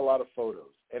presidents take a lot of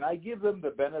photos, and I give them the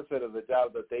benefit of the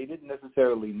doubt that they didn't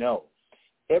necessarily know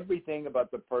everything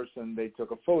about the person they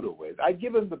took a photo with. I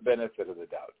give them the benefit of the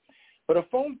doubt. But a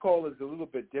phone call is a little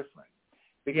bit different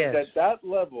because yes. at that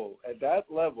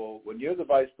level, when you're the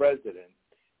vice president,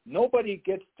 nobody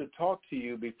gets to talk to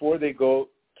you before they go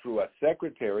through a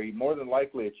secretary, more than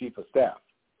likely a chief of staff.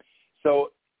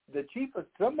 So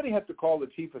somebody has to call the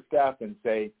chief of staff and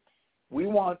say, we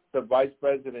want the vice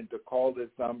president to call this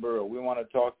number, or we want to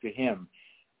talk to him.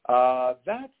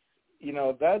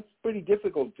 That's pretty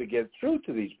difficult to get through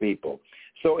to these people.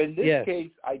 So in this yes.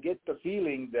 case, I get the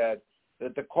feeling that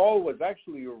the call was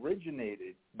actually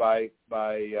originated by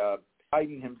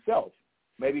Biden himself,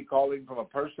 maybe calling from a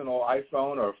personal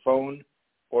iPhone or phone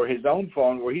or his own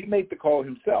phone where he made the call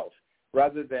himself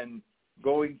rather than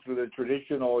going through the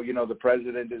traditional, the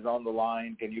president is on the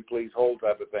line, can you please hold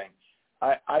type of thing.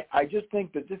 I just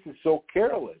think that this is so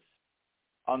careless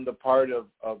on the part of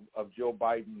Joe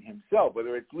Biden himself.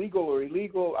 Whether it's legal or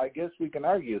illegal, I guess we can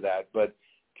argue that. But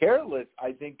careless,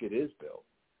 I think it is, Bill.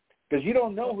 Because you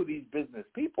don't know who these business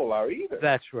people are either.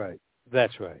 That's right.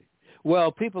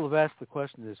 Well, people have asked the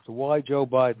question as to why Joe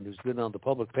Biden, who's been on the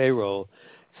public payroll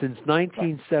since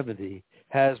 1970,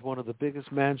 has one of the biggest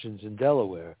mansions in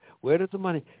Delaware. Where did the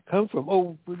money come from?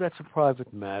 Oh, well, that's a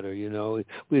private matter,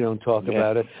 We don't talk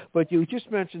about it. But you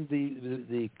just mentioned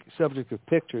the subject of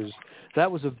pictures. That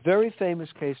was a very famous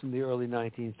case in the early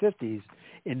 1950s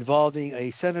involving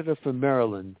a senator from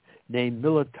Maryland named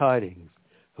Millard Tydings,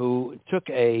 who took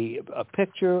a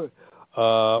picture,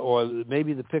 or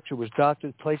maybe the picture was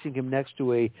doctored, placing him next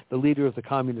to the leader of the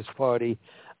Communist Party.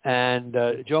 And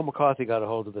Joe McCarthy got a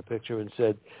hold of the picture and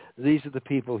said, these are the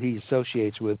people he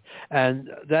associates with. And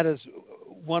that is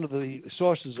one of the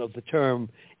sources of the term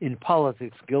in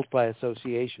politics, guilt by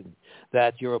association,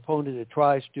 that your opponent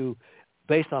tries to,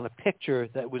 based on a picture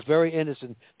that was very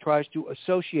innocent, tries to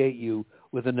associate you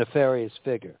with a nefarious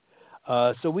figure.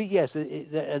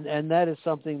 And that is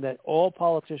something that all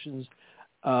politicians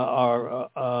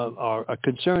are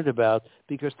concerned about,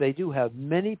 because they do have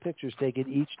many pictures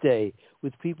taken each day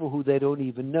with people who they don't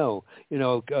even know.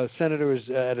 A senator is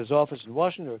at his office in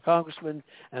Washington, or a congressman,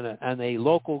 and a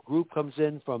local group comes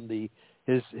in from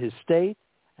his state,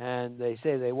 and they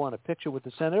say they want a picture with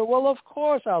the senator. Well, of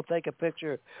course I'll take a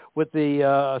picture with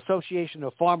the Association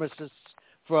of Pharmacists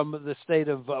from the state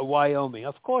of Wyoming.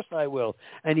 Of course I will.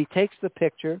 And he takes the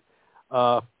picture,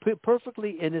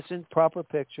 perfectly innocent, proper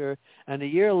picture, and a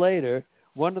year later,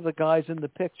 one of the guys in the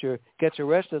picture gets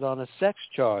arrested on a sex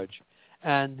charge.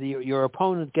 and your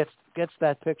opponent gets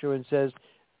that picture and says,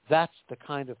 that's the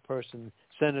kind of person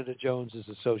Senator Jones is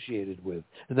associated with.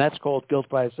 And that's called guilt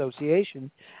by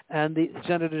association. And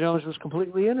Senator Jones was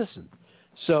completely innocent.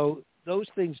 So those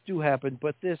things do happen.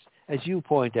 But this, as you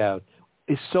point out,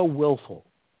 is so willful.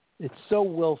 It's so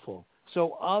willful,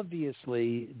 so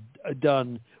obviously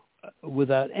done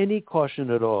without any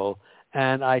caution at all.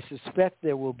 And I suspect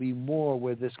there will be more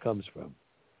where this comes from.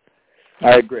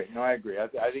 I agree. No, I agree. I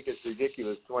think it's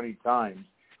ridiculous 20 times.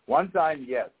 One time,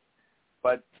 yes.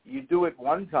 But you do it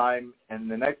one time, and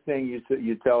the next thing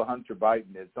you tell Hunter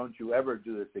Biden is, don't you ever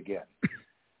do this again.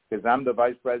 Because I'm the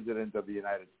vice president of the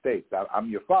United States. I'm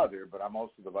your father, but I'm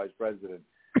also the vice president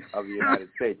of the United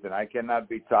States. And I cannot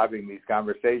be having these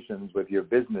conversations with your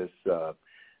business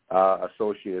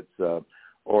associates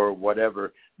or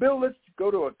whatever. Bill, let's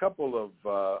go to a couple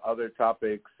of other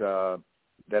topics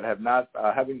that have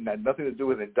having nothing to do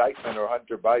with indictment or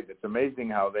Hunter Biden. It's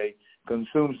amazing how they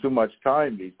consume so much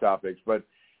time, these topics. But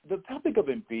the topic of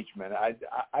impeachment, I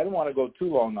don't want to go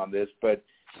too long on this, but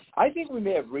I think we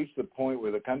may have reached the point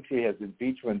where the country has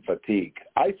impeachment fatigue.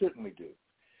 I certainly do.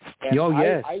 And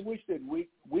yes. I wish that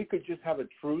we could just have a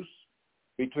truce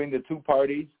between the two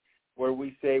parties where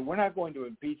we say we're not going to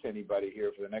impeach anybody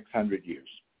here for the next 100 years.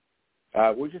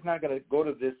 We're just not going to go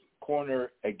to this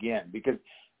corner again, because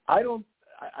I don't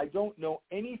know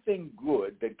anything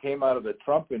good that came out of the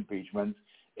Trump impeachment.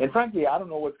 And frankly, I don't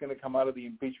know what's going to come out of the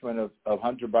impeachment of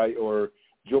Hunter Biden or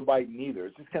Joe Biden either.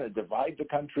 It's just going to divide the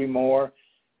country more.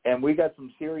 And we got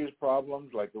some serious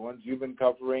problems like the ones you've been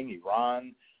covering,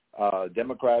 Iran,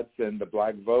 Democrats and the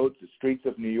black vote, the streets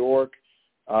of New York.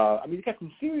 You've got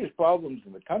some serious problems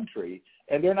in the country,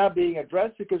 and they're not being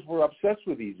addressed because we're obsessed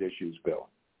with these issues, Bill.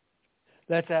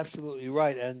 That's absolutely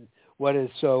right. And what is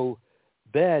so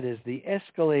bad is the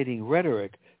escalating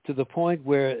rhetoric to the point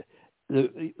where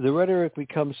the rhetoric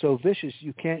becomes so vicious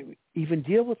you can't even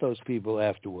deal with those people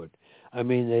afterward. I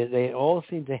mean, they all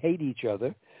seem to hate each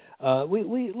other.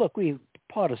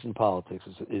 Partisan politics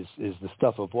is the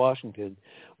stuff of Washington,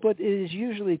 but it is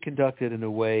usually conducted in a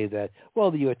way that,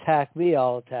 well, you attack me,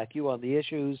 I'll attack you on the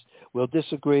issues, we'll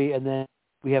disagree, and then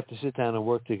we have to sit down and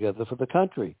work together for the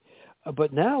country.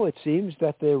 But now it seems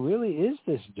that there really is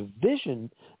this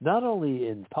division, not only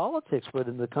in politics, but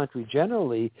in the country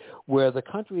generally, where the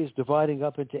country is dividing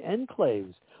up into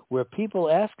enclaves, where people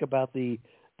ask about the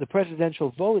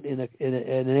presidential vote in an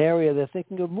area they're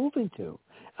thinking of moving to.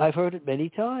 I've heard it many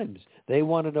times. They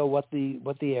want to know what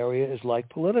the area is like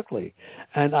politically.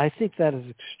 And I think that is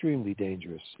extremely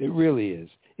dangerous. It really is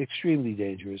extremely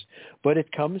dangerous. But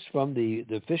it comes from the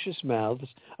vicious mouths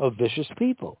of vicious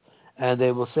people. And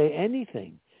they will say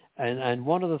anything. And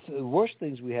one of the worst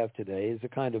things we have today is a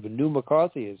kind of a new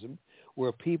McCarthyism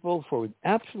where people, for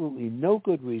absolutely no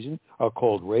good reason, are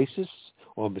called racists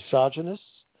or misogynists.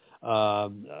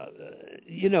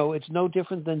 It's no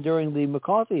different than during the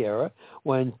McCarthy era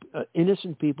when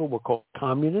innocent people were called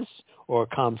communists or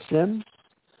comsims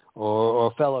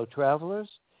or fellow travelers.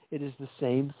 It is the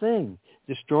same thing,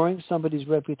 destroying somebody's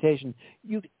reputation.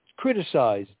 You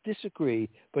criticize, disagree,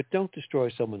 but don't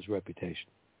destroy someone's reputation.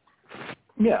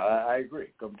 Yeah, I agree,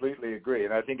 completely agree.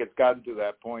 And I think it's gotten to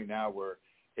that point now where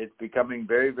it's becoming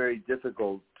very, very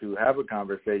difficult to have a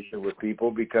conversation with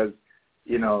people because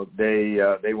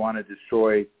they want to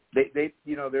destroy.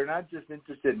 They're not just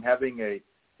interested in having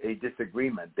a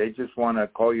disagreement. They just want to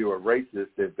call you a racist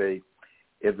if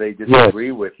they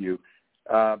disagree with you.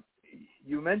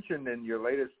 You mentioned in your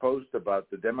latest post about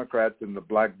the Democrats and the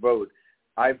black vote.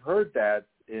 I've heard that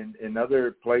in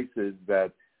other places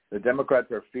that the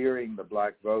Democrats are fearing the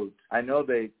black vote. I know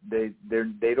they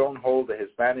don't hold the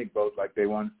Hispanic vote like they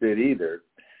once did either.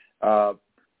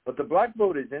 But the black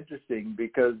vote is interesting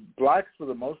because blacks, for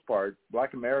the most part,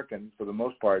 black Americans, for the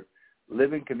most part,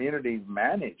 live in communities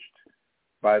managed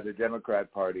by the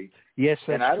Democrat Party. Yes,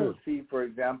 that's and I true. don't see, for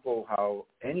example, how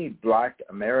any black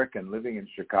American living in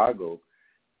Chicago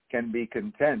can be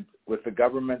content with the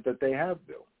government that they have,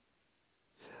 Bill.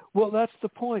 Well, that's the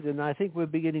point, and I think we're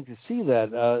beginning to see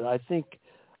that. I think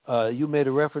you made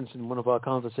a reference in one of our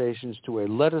conversations to a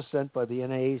letter sent by the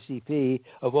NAACP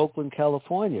of Oakland,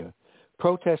 California,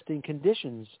 protesting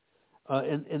conditions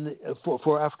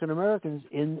for African Americans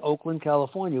in Oakland,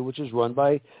 California, which is run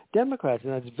by Democrats,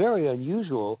 and that's very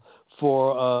unusual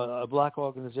for a black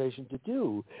organization to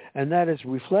do. And that is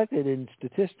reflected in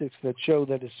statistics that show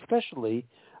that especially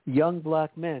young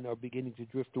black men are beginning to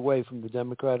drift away from the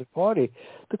Democratic Party.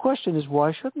 The question is,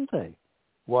 why shouldn't they?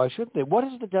 Why shouldn't they? What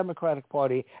has the Democratic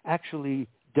Party actually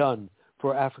done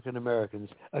for African Americans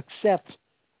except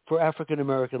for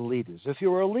African-American leaders. If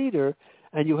you're a leader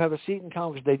and you have a seat in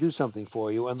Congress, they do something for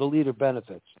you, and the leader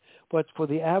benefits. But for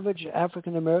the average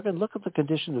African-American, look at the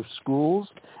condition of schools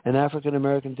in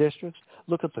African-American districts.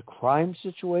 Look at the crime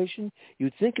situation.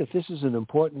 You'd think if this is an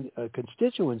important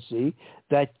constituency,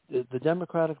 that the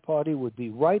Democratic Party would be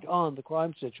right on the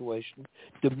crime situation,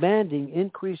 demanding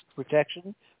increased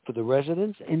protection for the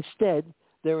residents. Instead,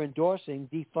 they're endorsing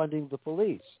defunding the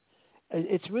police.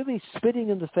 It's really spitting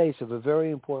in the face of a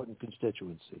very important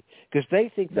constituency because they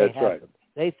think they have them.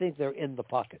 They think they're in the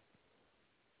pocket.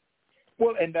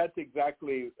 Well, and that's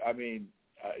exactly, I mean,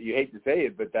 you hate to say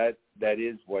it, but that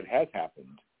is what has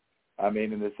happened. I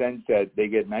mean, in the sense that they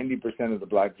get 90% of the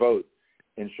black vote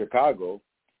in Chicago,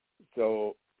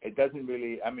 so it doesn't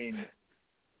really, I mean,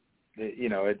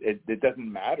 it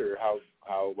doesn't matter how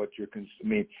what your, I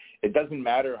mean, it doesn't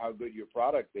matter how good your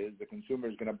product is, the consumer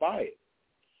is going to buy it.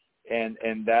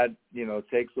 And that,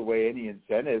 takes away any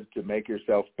incentive to make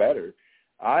yourself better.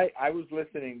 I was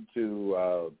listening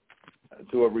to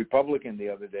a Republican the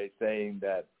other day saying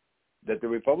that the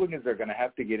Republicans are going to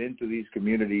have to get into these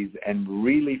communities and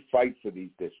really fight for these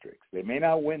districts. They may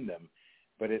not win them,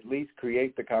 but at least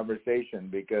create the conversation,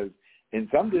 because in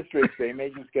some districts they may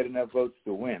just get enough votes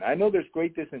to win. I know there's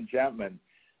great disenchantment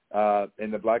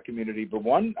in the black community, but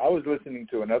I was listening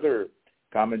to another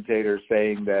commentator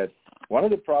saying that one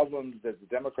of the problems that the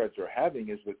Democrats are having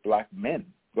is with black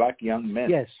young men,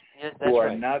 yes, who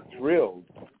are not thrilled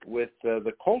with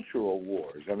the cultural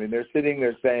wars. I mean, they're sitting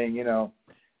there saying,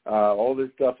 all this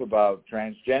stuff about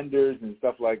transgenders and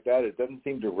stuff like that, it doesn't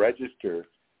seem to register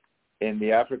in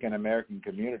the African-American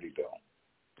community, Bill.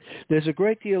 There's a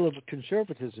great deal of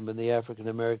conservatism in the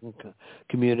African-American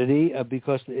community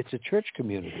because it's a church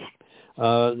community.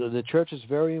 The church is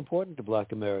very important to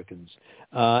black Americans,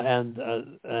 and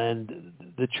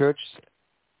the church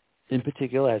in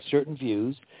particular has certain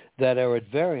views that are at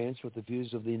variance with the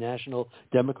views of the National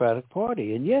Democratic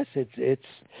Party. And yes, it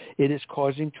is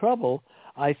causing trouble.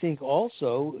 I think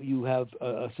also you have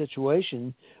a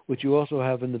situation, which you also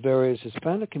have in the various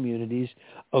Hispanic communities,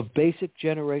 of basic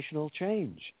generational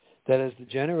change. That as the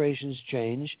generations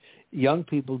change, young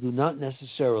people do not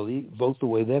necessarily vote the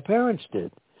way their parents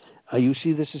did. You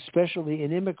see this especially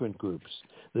in immigrant groups.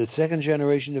 The second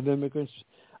generation of immigrants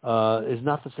is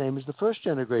not the same as the first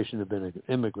generation of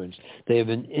immigrants. They have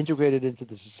been integrated into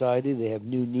the society. They have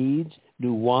new needs,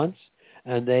 new wants,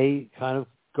 and they kind of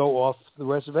go off the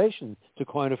reservation, to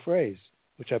coin a phrase,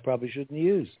 which I probably shouldn't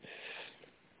use.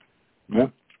 Yeah.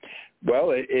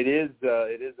 Well, it is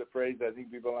a phrase I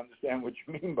think people understand what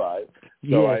you mean by.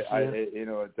 So yes,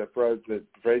 it's a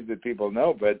phrase that people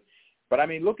know. But I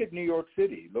mean, look at New York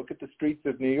City. Look at the streets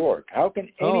of New York. How can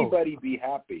anybody be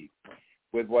happy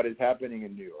with what is happening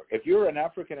in New York? If you're an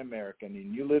African American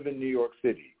and you live in New York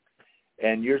City,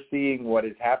 and you're seeing what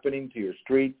is happening to your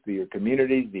streets, to your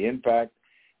communities, the impact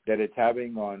that it's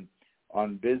having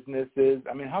on businesses,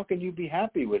 I mean, how can you be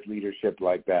happy with leadership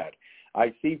like that?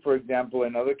 I see, for example,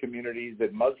 in other communities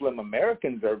that Muslim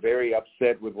Americans are very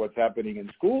upset with what's happening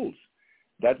in schools.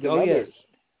 That's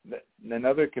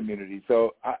another community.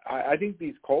 So I think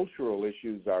these cultural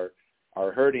issues are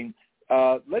hurting.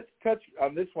 Let's touch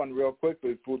on this one real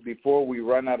quickly before we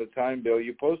run out of time, Bill.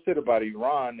 You posted about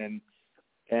Iran, and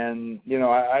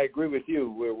I agree with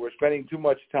you. We're spending too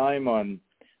much time on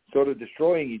sort of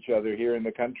destroying each other here in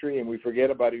the country, and we forget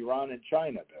about Iran and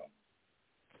China, Bill.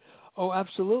 Oh,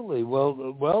 absolutely.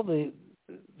 Well,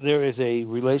 there is a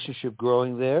relationship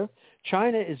growing there.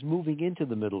 China is moving into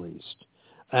the Middle East,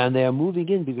 and they are moving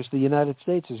in because the United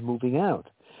States is moving out.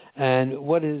 And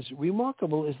what is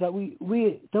remarkable is that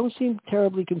we don't seem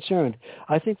terribly concerned.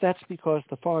 I think that's because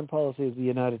the foreign policy of the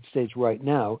United States right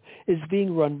now is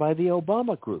being run by the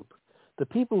Obama group. The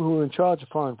people who are in charge of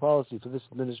foreign policy for this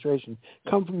administration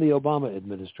come from the Obama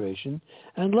administration.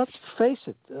 And let's face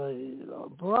it,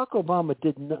 Barack Obama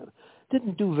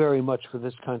didn't do very much for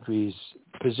this country's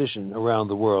position around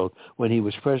the world when he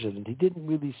was president. He didn't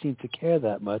really seem to care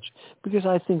that much because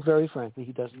I think, very frankly,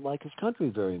 he doesn't like his country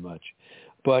very much.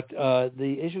 But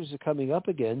the issues are coming up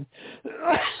again.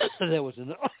 There was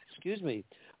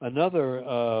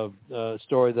another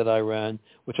story that I ran,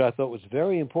 which I thought was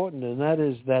very important, and that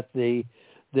is that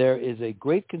there is a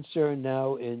great concern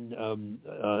now in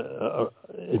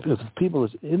people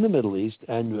in the Middle East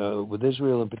and with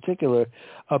Israel in particular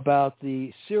about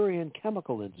the Syrian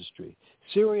chemical industry.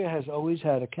 Syria has always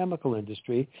had a chemical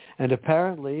industry, and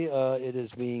apparently it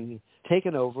is being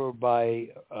taken over by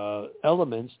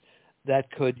elements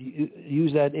that could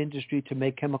use that industry to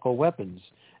make chemical weapons.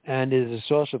 and it is a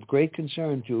source of great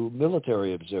concern to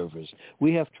military observers.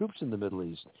 We have troops in the Middle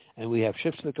East, and we have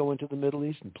ships that go into the Middle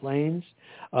East and planes,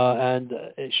 and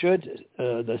should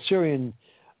the Syrian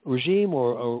regime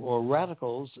or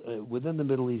radicals within the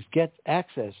Middle East get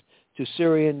access to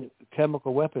Syrian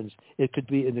chemical weapons, it could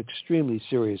be an extremely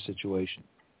serious situation.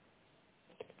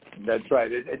 That's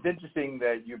right. It's interesting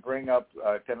that you bring up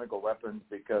chemical weapons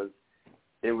because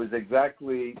it was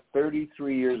exactly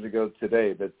 33 years ago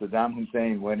today that Saddam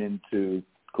Hussein went into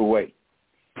Kuwait.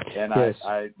 And yes.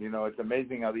 I it's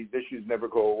amazing how these issues never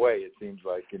go away, it seems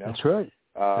like, That's right.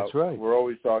 That's right. We're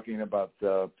always talking about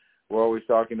the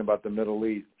Middle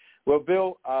East. Well,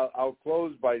 Bill, I'll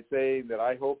close by saying that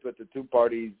I hope that the two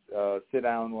parties sit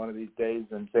down one of these days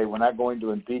and say we're not going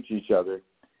to impeach each other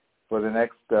for the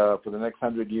next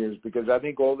 100 years, because I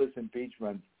think all this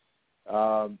impeachment,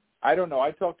 I don't know.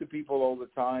 I talk to people all the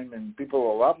time, and people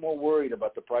are a lot more worried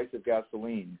about the price of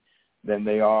gasoline than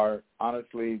they are,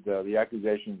 honestly, the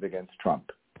accusations against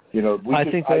Trump. I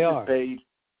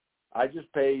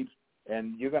just paid,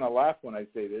 and you're going to laugh when I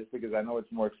say this because I know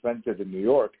it's more expensive in New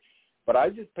York, but I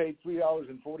just paid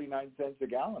 $3.49 a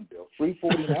gallon, Bill.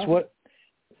 $3.49.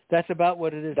 That's about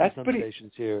what it is That's in some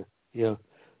stations here. Yeah.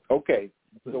 Okay.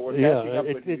 So we're catching up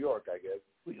with New York, I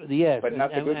guess. Yes, but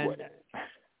not the good way.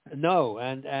 No,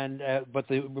 but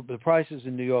the prices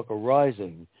in New York are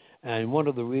rising, and one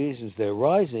of the reasons they're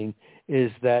rising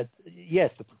is that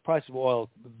yes, the price of oil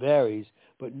varies,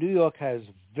 but New York has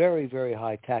very, very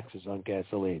high taxes on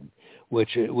gasoline,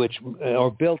 which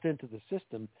are built into the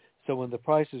system. So when the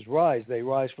prices rise, they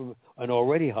rise from an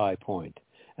already high point.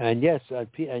 And yes,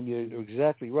 and you're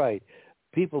exactly right.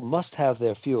 People must have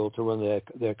their fuel to run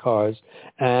their cars,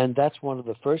 and that's one of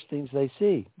the first things they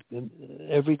see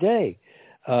every day.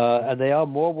 And they are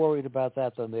more worried about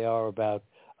that than they are about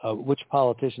which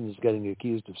politician is getting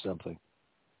accused of something.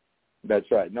 That's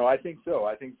right. No, I think so.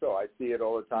 I see it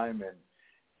all the time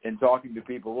in talking to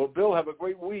people. Well, Bill, have a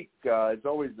great week. It's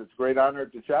a great honor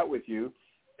to chat with you,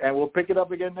 and we'll pick it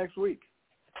up again next week.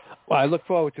 Well, I look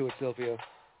forward to it, Silvio.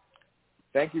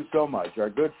 Thank you so much. Our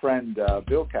good friend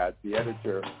Bill Katz, the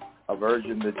editor of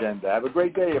Urgent Agenda. Have a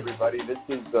great day, everybody. This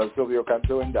is Silvio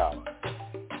Canto in Dallas.